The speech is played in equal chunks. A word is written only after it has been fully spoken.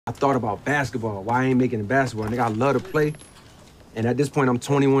I thought about basketball. Why I ain't making it basketball? Nigga, I love to play. And at this point, I'm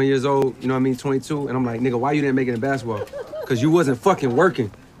 21 years old, you know what I mean, 22. And I'm like, nigga, why you didn't make it in basketball? Because you wasn't fucking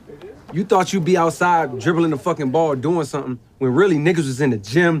working. You thought you'd be outside dribbling the fucking ball, doing something, when really niggas was in the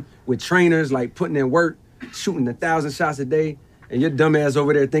gym with trainers, like putting in work, shooting 1,000 shots a day. And your dumb ass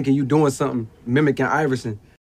over there thinking you doing something, mimicking Iverson.